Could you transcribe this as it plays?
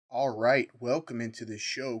All right, welcome into the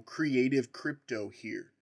show, Creative Crypto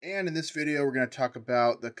here. And in this video, we're going to talk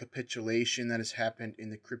about the capitulation that has happened in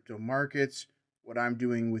the crypto markets, what I'm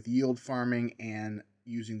doing with yield farming and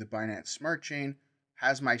using the Binance Smart Chain.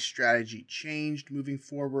 Has my strategy changed moving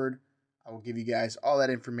forward? I will give you guys all that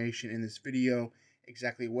information in this video,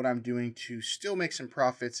 exactly what I'm doing to still make some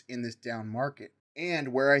profits in this down market,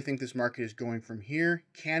 and where I think this market is going from here.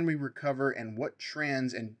 Can we recover, and what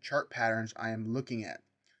trends and chart patterns I am looking at.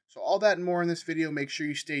 So all that and more in this video. Make sure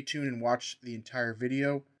you stay tuned and watch the entire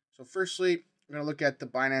video. So firstly, we're going to look at the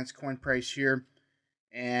Binance coin price here.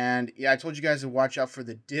 And yeah, I told you guys to watch out for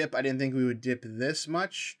the dip. I didn't think we would dip this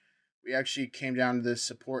much. We actually came down to this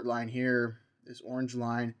support line here, this orange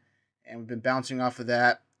line, and we've been bouncing off of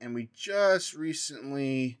that. And we just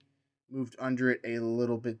recently moved under it a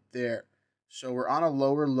little bit there. So we're on a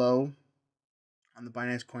lower low on the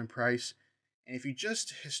Binance coin price. And if you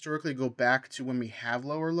just historically go back to when we have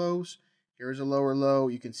lower lows, here's a lower low.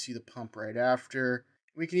 You can see the pump right after.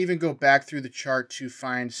 We can even go back through the chart to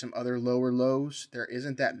find some other lower lows. There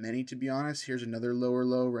isn't that many, to be honest. Here's another lower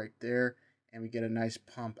low right there. And we get a nice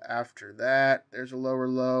pump after that. There's a lower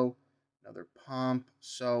low, another pump.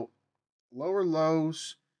 So lower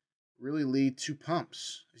lows really lead to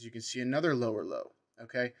pumps. As you can see, another lower low.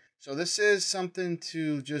 Okay, so this is something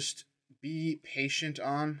to just be patient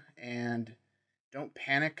on, and don't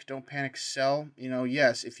panic sell.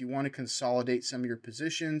 Yes, if you want to consolidate some of your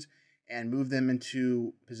positions and move them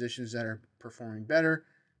into positions that are performing better,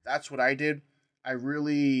 that's what I did. I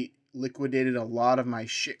really liquidated a lot of my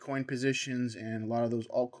shitcoin positions and a lot of those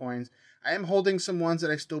altcoins. I am holding some ones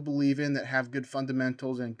that I still believe in that have good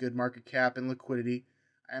fundamentals and good market cap and liquidity.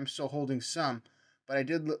 I am still holding some, but I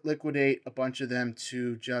did liquidate a bunch of them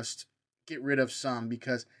to just get rid of some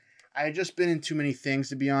because I had just been in too many things,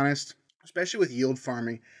 to be honest. Especially with yield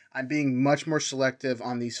farming, I'm being much more selective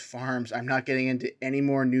on these farms. I'm not getting into any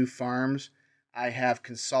more new farms. I have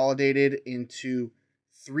consolidated into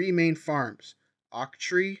 3 main farms: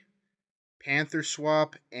 Octree,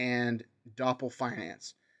 PantherSwap, and Dopple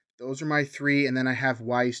Finance. Those are my 3, and then I have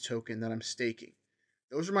Wise token that I'm staking.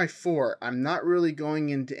 Those are my 4. I'm not really going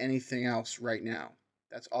into anything else right now.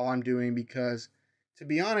 That's all I'm doing because, to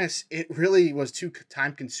be honest, it really was too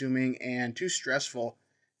time consuming and too stressful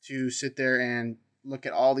to sit there and look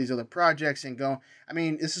at all these other projects and go, I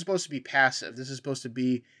mean, this is supposed to be passive. This is supposed to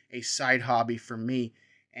be a side hobby for me.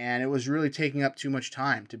 And it was really taking up too much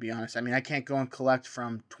time, to be honest. I mean, I can't go and collect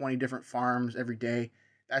from 20 different farms every day.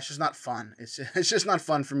 That's just not fun. It's just not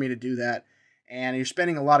fun for me to do that. And you're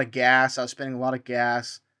spending a lot of gas. I was spending a lot of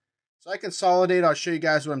gas. So I consolidate. I'll show you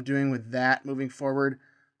guys what I'm doing with that moving forward.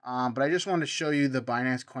 But I just wanted to show you the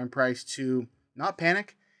Binance coin price to not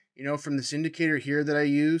panic. From this indicator here that I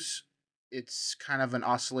use, it's kind of an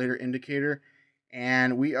oscillator indicator,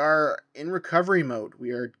 and we are in recovery mode.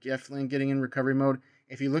 We are definitely getting in recovery mode.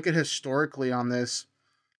 If you look at historically on this,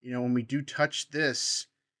 when we do touch this,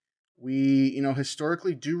 we,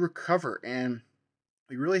 historically do recover, and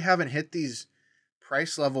we really haven't hit these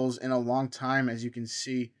price levels in a long time. As you can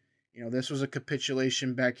see, this was a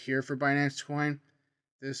capitulation back here for Binance Coin.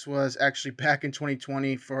 This was actually back in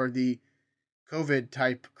 2020 for the COVID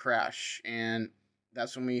type crash, and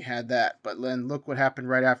that's when we had that. But then look what happened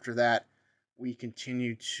right after that. We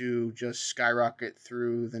continued to just skyrocket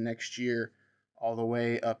through the next year, all the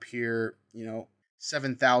way up here,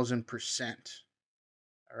 7,000%.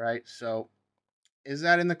 All right, so is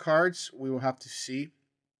that in the cards? We will have to see.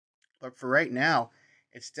 But for right now,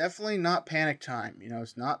 it's definitely not panic time.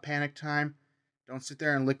 It's not panic time. Don't sit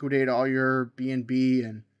there and liquidate all your BNB,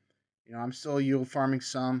 and I'm still yield farming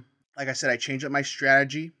some. Like I said, I changed up my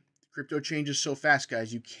strategy. Crypto changes so fast,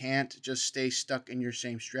 guys. You can't just stay stuck in your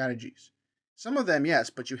same strategies. Some of them, yes,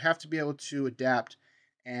 but you have to be able to adapt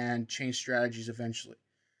and change strategies eventually.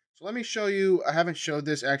 So let me show you. I haven't showed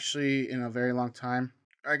this actually in a very long time.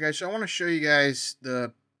 All right, guys, so I want to show you guys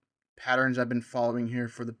the patterns I've been following here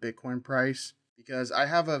for the Bitcoin price, because I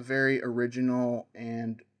have a very original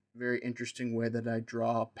and very interesting way that I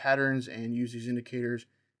draw patterns and use these indicators,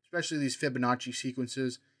 especially these Fibonacci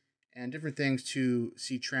sequences and different things to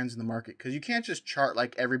see trends in the market. Because you can't just chart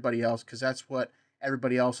like everybody else, because that's what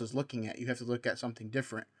everybody else is looking at. You have to look at something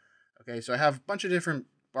different. Okay, so I have a bunch of different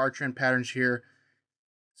bar trend patterns here.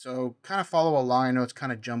 So kind of follow along. I know it's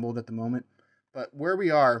kind of jumbled at the moment, but where we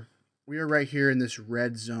are right here in this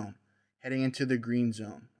red zone, heading into the green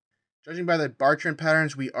zone. Judging by the bar trend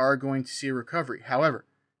patterns, we are going to see a recovery. However,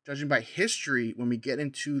 judging by history, when we get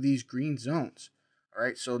into these green zones, all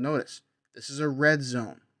right, so notice, this is a red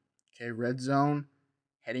zone. Okay, red zone,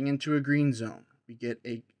 heading into a green zone. We get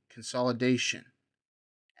a consolidation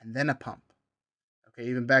and then a pump. Okay,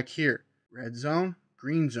 even back here, red zone,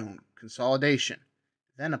 green zone, consolidation,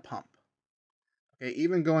 then a pump. Okay,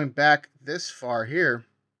 even going back this far here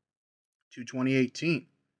to 2018,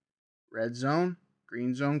 red zone,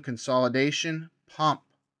 green zone, consolidation, pump.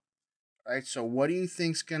 All right, so what do you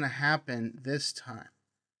think's going to happen this time?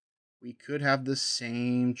 We could have the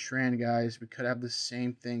same trend, guys. We could have the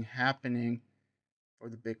same thing happening for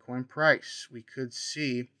the Bitcoin price. We could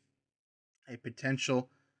see a potential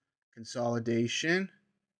consolidation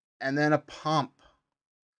and then a pump.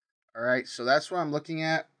 All right, so that's what I'm looking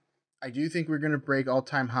at. I do think we're going to break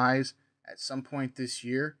all-time highs at some point this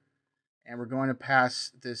year, and we're going to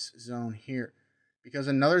pass this zone here. Because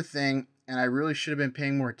another thing, and I really should have been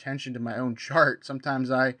paying more attention to my own chart. Sometimes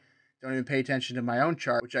I don't even pay attention to my own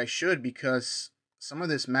chart, which I should, because some of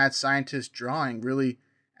this mad scientist drawing really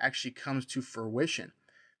actually comes to fruition.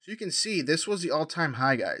 So you can see this was the all-time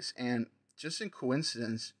high, guys, and just in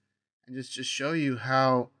coincidence, and just show you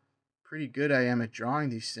how pretty good I am at drawing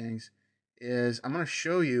these things, is I'm going to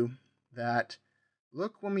show you that,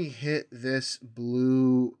 look when we hit this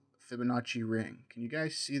blue Fibonacci ring. Can you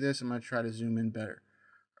guys see this? I'm going to try to zoom in better.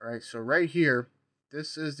 All right, so right here,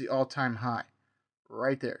 this is the all-time high.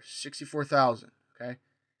 Right there, 64,000, okay?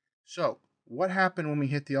 So what happened when we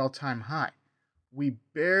hit the all-time high? We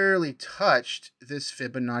barely touched this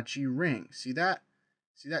Fibonacci ring. See that?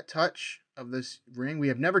 See that touch of this ring? We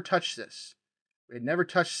have never touched this. We had never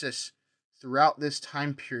touched this throughout this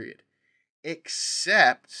time period,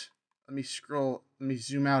 except, let me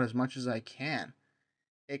zoom out as much as I can,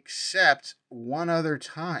 except one other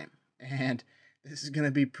time. And this is going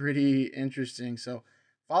to be pretty interesting. So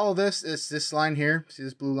follow this. It's this line here. See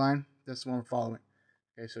this blue line? That's the one we're following.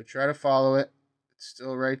 Okay, so try to follow it. It's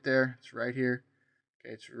still right there. It's right here.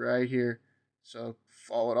 Okay, it's right here. So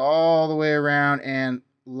follow it all the way around and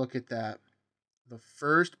look at that. The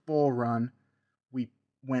first bull run, we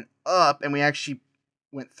went up and we actually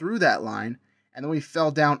went through that line, and then we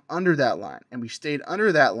fell down under that line, and we stayed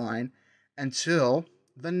under that line until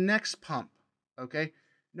the next pump. Okay,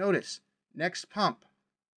 notice, next pump.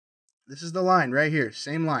 This is the line right here,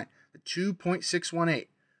 same line, the 2.618.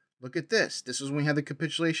 Look at this. This was when we had the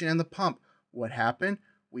capitulation and the pump. What happened?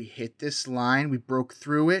 We hit this line, we broke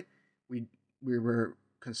through it, we were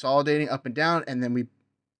consolidating up and down, and then we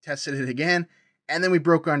tested it again, and then we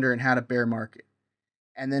broke under and had a bear market.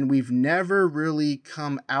 And then we've never really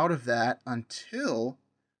come out of that until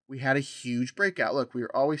we had a huge breakout. Look, we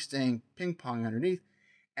were always staying ping pong underneath.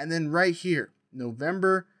 And then right here,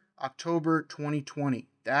 November, October 2020,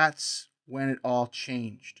 that's when it all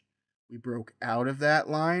changed. We broke out of that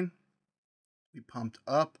line. We pumped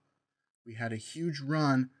up. We had a huge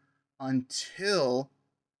run until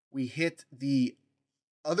we hit the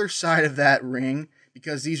other side of that ring,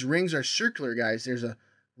 because these rings are circular, guys. There's a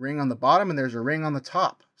ring on the bottom and there's a ring on the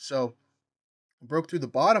top. So we broke through the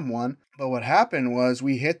bottom one, but what happened was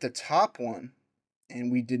we hit the top one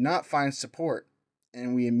and we did not find support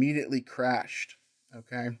and we immediately crashed.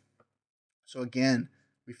 Okay, so again,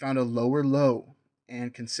 we found a lower low,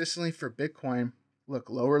 and consistently for Bitcoin, look,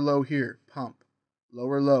 lower low here, pump,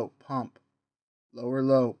 lower low, pump, lower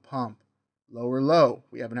low, pump, lower low.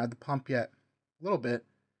 We haven't had the pump yet. A little bit,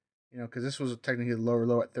 you know, because this was technically the lower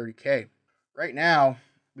low at 30K. Right now,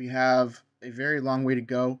 we have a very long way to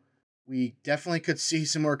go. We definitely could see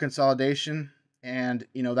some more consolidation, and,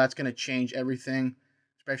 you know, that's going to change everything,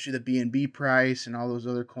 especially the BNB price and all those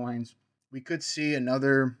other coins. We could see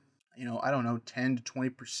another, you know, I don't know, 10 to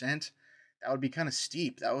 20%. That would be kind of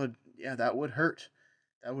steep. That would, yeah, that would hurt.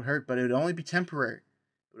 That would hurt, but it would only be temporary.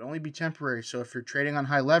 It would only be temporary. So if you're trading on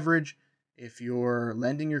high leverage, if you're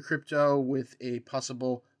lending your crypto with a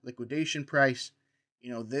possible liquidation price, you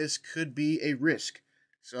know, this could be a risk.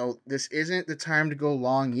 So this isn't the time to go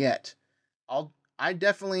long yet. I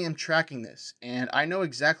definitely am tracking this, and I know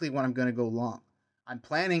exactly when I'm going to go long. I'm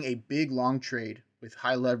planning a big long trade with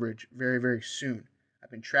high leverage very, very soon.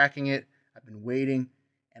 I've been tracking it. I've been waiting,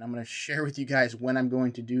 and I'm going to share with you guys when I'm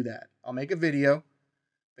going to do that. I'll make a video,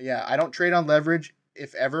 but yeah, I don't trade on leverage,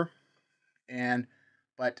 if ever.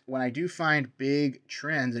 But when I do find big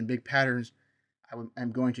trends and big patterns,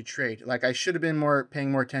 I'm going to trade. Like, I should have been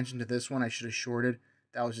paying more attention to this one. I should have shorted.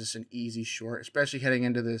 That was just an easy short, especially heading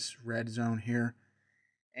into this red zone here.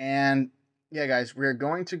 And yeah, guys, we're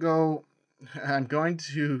going to go. I'm going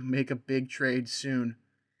to make a big trade soon,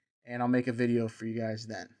 and I'll make a video for you guys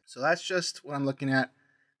then. So that's just what I'm looking at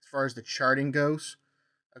as far as the charting goes.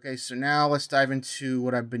 Okay, so now let's dive into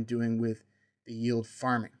what I've been doing with the yield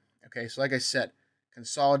farming. Okay, so like I said,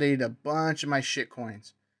 consolidated a bunch of my shit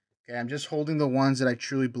coins. Okay, I'm just holding the ones that I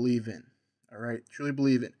truly believe in. All right, truly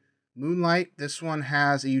believe in. Moonlight, this one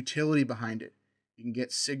has a utility behind it. You can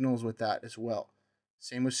get signals with that as well.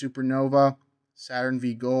 Same with Supernova, Saturn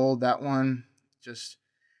V Gold. That one, just,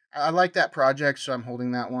 I like that project, so I'm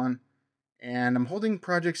holding that one. And I'm holding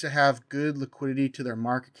projects that have good liquidity to their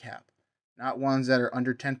market cap, not ones that are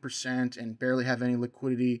under 10% and barely have any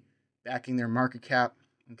liquidity backing their market cap.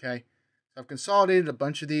 Okay, so I've consolidated a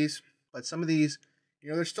bunch of these, but some of these,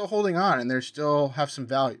 they're still holding on and they still have some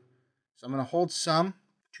value. So I'm going to hold some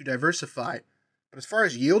to diversify. But as far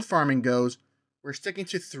as yield farming goes, we're sticking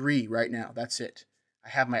to 3 right now. That's it. I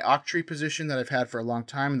have my Octree position that I've had for a long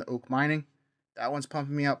time in the oak mining. That one's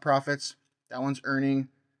pumping me out profits. That one's earning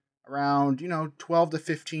around, $12 to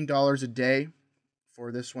 $15 a day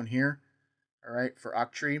for this one here. All right, for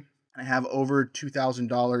Octree. I have over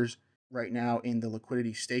 $2,000 right now in the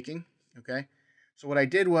liquidity staking. Okay, so what I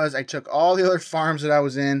did was I took all the other farms that I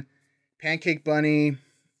was in, Pancakebunny,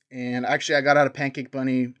 and actually I got out of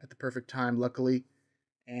Pancakebunny at the perfect time, luckily,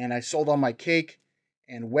 and I sold all my cake.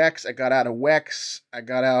 And Wex, I got out of Wex. I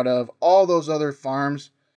got out of all those other farms,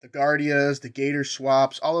 the Guardias, the Gator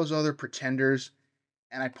Swaps, all those other pretenders,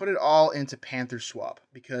 and I put it all into PantherSwap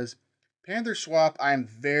because PantherSwap I'm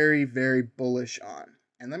very, very bullish on.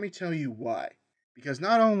 And let me tell you why. Because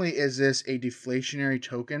not only is this a deflationary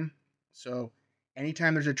token, so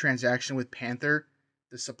anytime there's a transaction with Panther,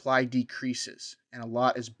 the supply decreases and a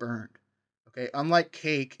lot is burned. Okay, unlike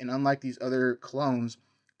Cake and unlike these other clones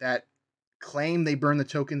that claim they burn the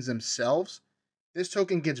tokens themselves, this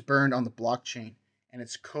token gets burned on the blockchain and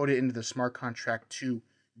it's coded into the smart contract to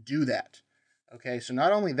do that. Okay, so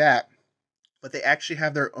not only that, but they actually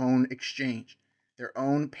have their own exchange, their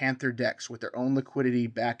own Panther DEX with their own liquidity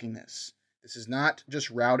backing this. This is not just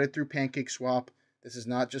routed through Pancakeswap. This is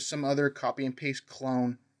not just some other copy and paste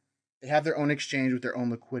clone. They have their own exchange with their own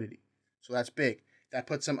liquidity. So that's big. That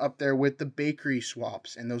puts them up there with the bakery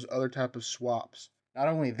swaps and those other type of swaps. Not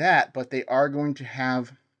only that, but they are going to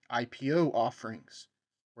have IPO offerings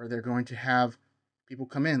where they're going to have people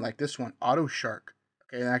come in like this one, AutoShark.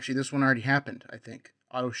 Okay, actually this one already happened, I think,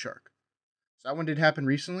 AutoShark. So that one did happen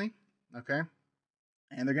recently, okay?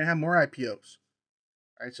 And they're going to have more IPOs.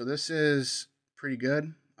 All right, so this is pretty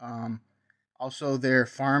good. Also, their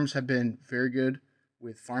farms have been very good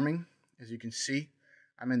with farming, as you can see.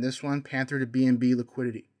 I'm in this one, Panther to BNB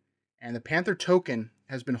liquidity. And the Panther token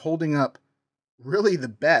has been holding up really the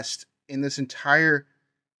best in this entire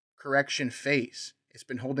correction phase. It's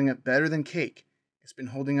been holding up better than Cake. It's been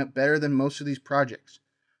holding up better than most of these projects.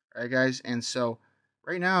 All right, guys? And so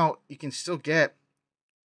right now, you can still get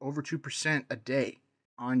over 2% a day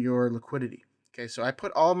on your liquidity. Okay, so I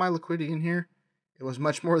put all of my liquidity in here. It was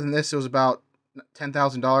much more than this. It was about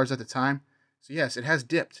 $10,000 at the time. So yes, it has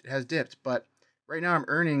dipped. It has dipped. But right now I'm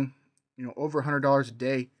earning, over $100 a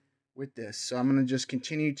day with this. So I'm going to just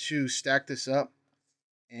continue to stack this up.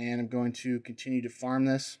 And I'm going to continue to farm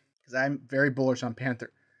this because I'm very bullish on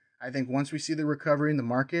Panther. I think once we see the recovery in the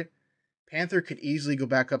market, Panther could easily go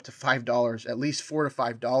back up to $5, at least $4 to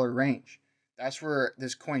 $5 range. That's where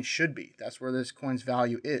this coin should be. That's where this coin's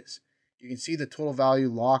value is. You can see the total value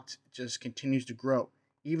locked just continues to grow,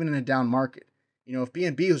 even in a down market. If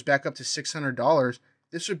BNB was back up to $600,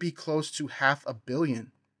 this would be close to $500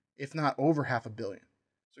 million, if not over $500 million.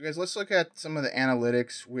 So guys, let's look at some of the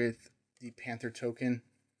analytics with the Panther token.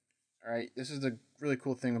 All right, this is the really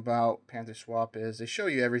cool thing about PantherSwap is they show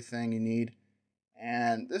you everything you need.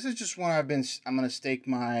 And this is just one I'm going to stake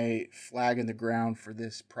my flag in the ground for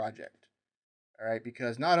this project. All right,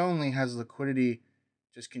 because not only has liquidity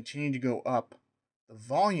just continued to go up, the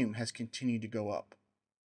volume has continued to go up.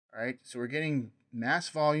 All right, so we're getting mass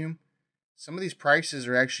volume. Some of these prices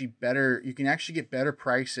are actually better. You can actually get better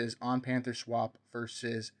prices on PantherSwap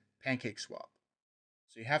versus Pancakeswap.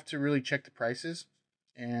 So you have to really check the prices.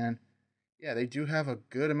 And yeah, they do have a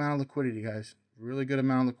good amount of liquidity, guys. Really good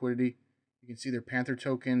amount of liquidity. You can see their Panther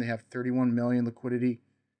token. They have 31 million liquidity.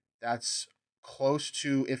 That's close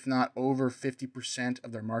to, if not over 50%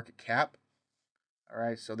 of their market cap. All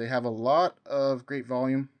right, so they have a lot of great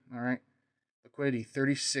volume. All right, liquidity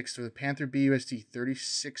 36. So the Panther BUSD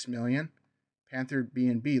 36 million. Panther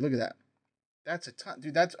BNB, look at that. That's a ton,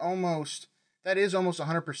 dude. That is almost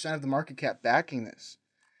 100% of the market cap backing this.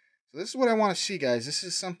 So this is what I want to see, guys. This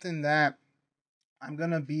is something that I'm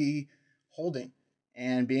gonna be holding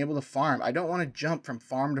and be able to farm. I don't want to jump from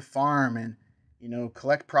farm to farm and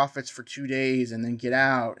collect profits for 2 days and then get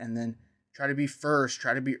out and then try to be first,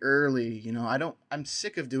 try to be early. I'm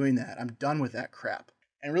sick of doing that. I'm done with that crap.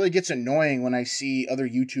 And it really gets annoying when I see other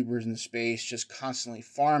YouTubers in the space just constantly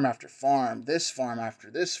farm after farm, this farm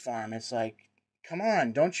after this farm. It's like, come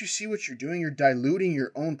on, don't you see what you're doing? You're diluting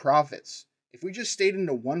your own profits. If we just stayed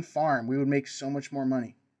into one farm, we would make so much more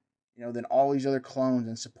money. than all these other clones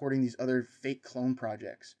and supporting these other fake clone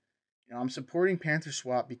projects. I'm supporting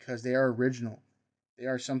PantherSwap because they are original. They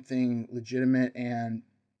are something legitimate, and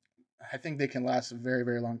I think they can last a very,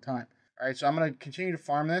 very long time. All right, so I'm going to continue to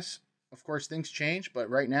farm this. Of course, things change, but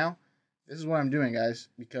right now, this is what I'm doing, guys,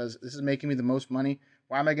 because this is making me the most money.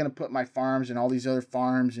 Why am I going to put my farms in all these other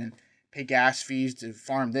farms and pay gas fees to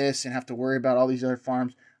farm this and have to worry about all these other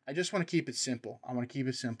farms? I just want to keep it simple. I want to keep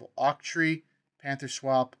it simple. Octree,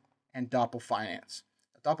 PantherSwap, and Dopple Finance.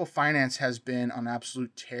 Dopple Finance has been on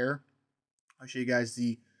absolute tear. I'll show you guys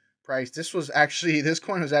the price. This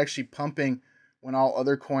coin was actually pumping when all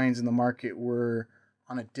other coins in the market were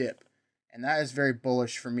on a dip. And that is very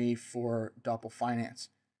bullish for me for Dopple Finance,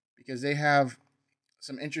 because they have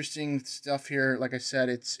some interesting stuff here. Like I said,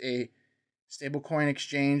 it's a stablecoin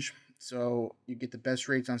exchange, so you get the best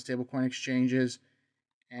rates on stablecoin exchanges.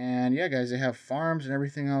 And yeah, guys, they have farms and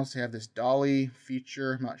everything else. They have this Dolly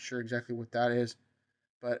feature. I'm not sure exactly what that is,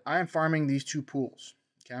 but I am farming these two pools.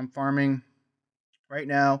 Okay, I'm farming right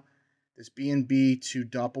now this BNB to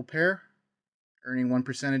Dopple pair, earning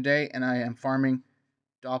 1% a day, and I am farming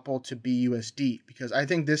Dopple to BUSD, because I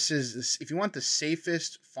think this is, if you want the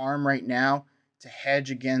safest farm right now to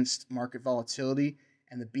hedge against market volatility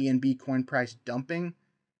and the BNB coin price dumping,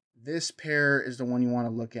 this pair is the one you want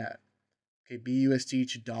to look at. Okay,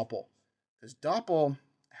 BUSD to Dopple, because Dopple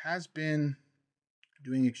has been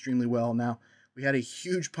doing extremely well. Now, we had a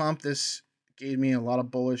huge pump. This gave me a lot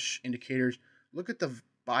of bullish indicators. Look at the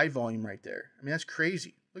buy volume right there. I mean, that's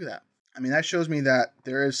crazy. Look at that. I mean, that shows me that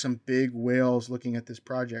there is some big whales looking at this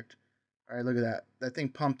project. All right, look at that. That thing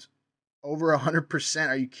pumped over 100%.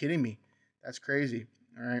 Are you kidding me? That's crazy.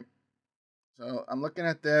 All right. So I'm looking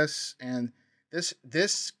at this, and this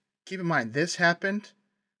keep in mind, this happened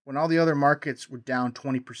when all the other markets were down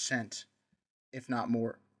 20%, if not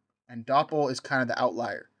more. And Dopple is kind of the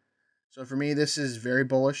outlier. So for me, this is very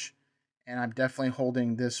bullish, and I'm definitely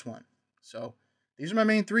holding this one. So these are my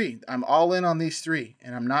main three. I'm all in on these three,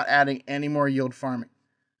 and I'm not adding any more yield farming.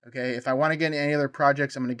 Okay, if I want to get into any other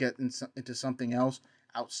projects, I'm going to get into something else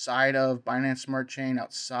outside of Binance Smart Chain,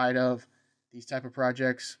 outside of these type of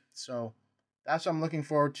projects. So that's what I'm looking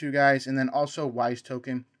forward to, guys. And then also Wise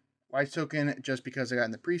Token. Wise Token, just because I got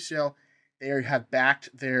in the pre-sale, they have backed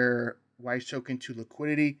their Wise Token to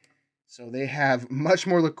liquidity. So they have much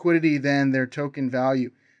more liquidity than their token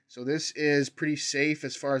value. So this is pretty safe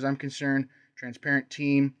as far as I'm concerned. Transparent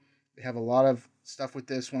team. They have a lot of stuff with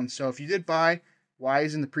this one. So if you did buy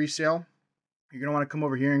Wise in the pre-sale, you're going to want to come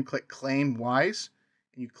over here and click Claim Wise.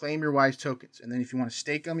 And you claim your Wise tokens. And then if you want to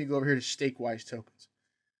stake them, you go over here to Stake Wise tokens.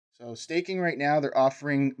 So staking right now, they're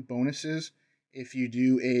offering bonuses if you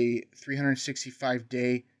do a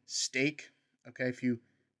 365-day stake. Okay, if you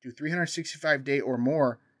do 365-day or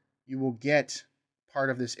more, you will get part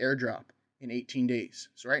of this airdrop in 18 days.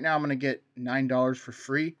 So right now I'm going to get $9 for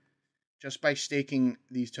free just by staking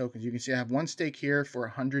these tokens. You can see I have one stake here for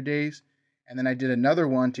 100 days, and then I did another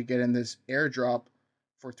one to get in this airdrop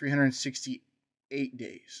for 368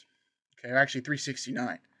 days. Okay, actually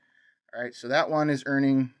 369. All right, so that one is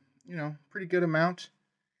earning, pretty good amount.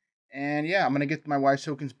 And yeah, I'm going to get my Wise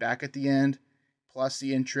tokens back at the end, plus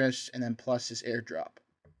the interest, and then plus this airdrop.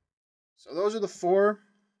 So those are the four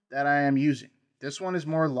that I am using. This one is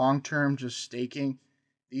more long-term, just staking.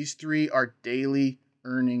 These three are daily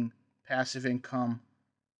earning, passive income,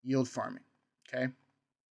 yield farming. Okay,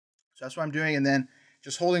 so that's what I'm doing. And then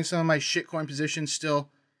just holding some of my shitcoin positions still,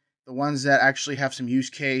 the ones that actually have some use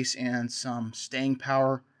case and some staying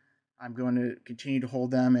power. I'm going to continue to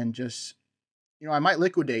hold them, and just, I might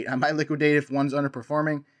liquidate. I might liquidate if one's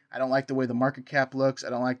underperforming. I don't like the way the market cap looks. I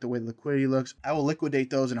don't like the way the liquidity looks. I will liquidate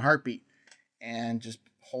those in a heartbeat and just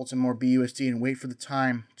hold some more BUSD and wait for the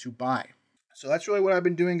time to buy. So that's really what I've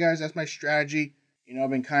been doing, guys. That's my strategy. I've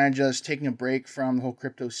been kind of just taking a break from the whole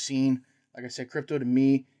crypto scene. Like I said, crypto to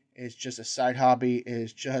me is just a side hobby,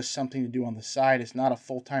 is just something to do on the side. It's not a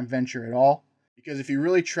full-time venture at all. Because if you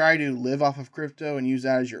really try to live off of crypto and use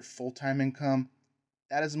that as your full-time income,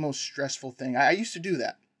 that is the most stressful thing. I used to do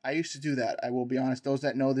that. I will be honest. Those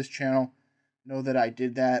that know this channel know that I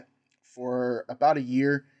did that for about a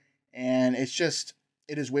year. And it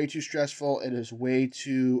is way too stressful. It is way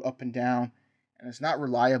too up and down. And it's not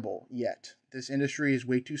reliable yet. This industry is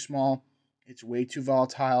way too small. It's way too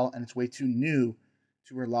volatile. And it's way too new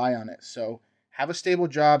to rely on it. So have a stable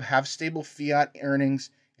job. Have stable fiat earnings.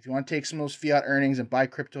 If you want to take some of those fiat earnings and buy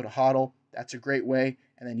crypto to hodl, that's a great way.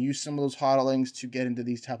 And then use some of those hodlings to get into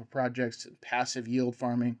these type of projects, passive yield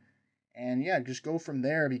farming. And yeah, just go from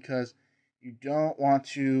there, because you don't want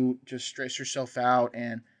to just stress yourself out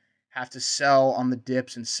and have to sell on the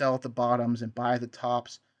dips and sell at the bottoms and buy the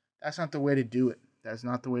tops. That's not the way to do it. That's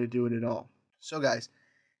not the way to do it at all. So guys,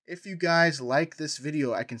 if you guys like this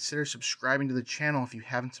video, I consider subscribing to the channel. If you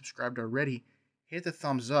haven't subscribed already, hit the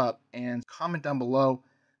thumbs up and comment down below.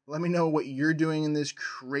 Let me know what you're doing in this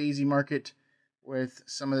crazy market with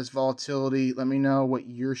some of this volatility. Let me know what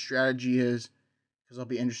your strategy is, because I'll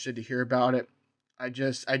be interested to hear about it. I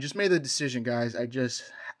just made the decision, guys.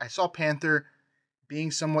 I saw Panther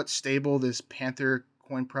being somewhat stable, this Panther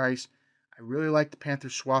coin price. I really like the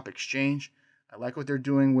PantherSwap exchange. I like what they're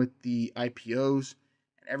doing with the IPOs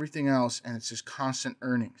and everything else, and it's just constant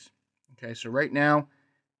earnings. Okay, so right now,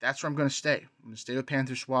 that's where I'm going to stay. I'm going to stay with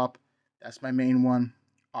PantherSwap. That's my main one.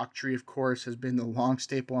 Octree, of course, has been the long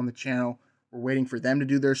staple on the channel. We're waiting for them to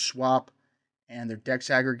do their swap and their DEX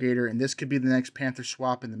aggregator, and this could be the next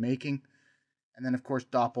PantherSwap in the making. And then, of course,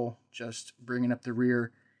 Dopple just bringing up the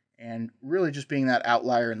rear and really just being that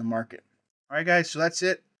outlier in the market. All right, guys, so that's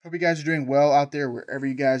it. Hope you guys are doing well out there wherever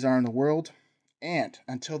you guys are in the world. And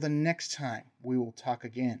until the next time we will talk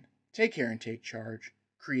again, take care and take charge.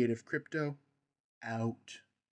 Creative Crypto out.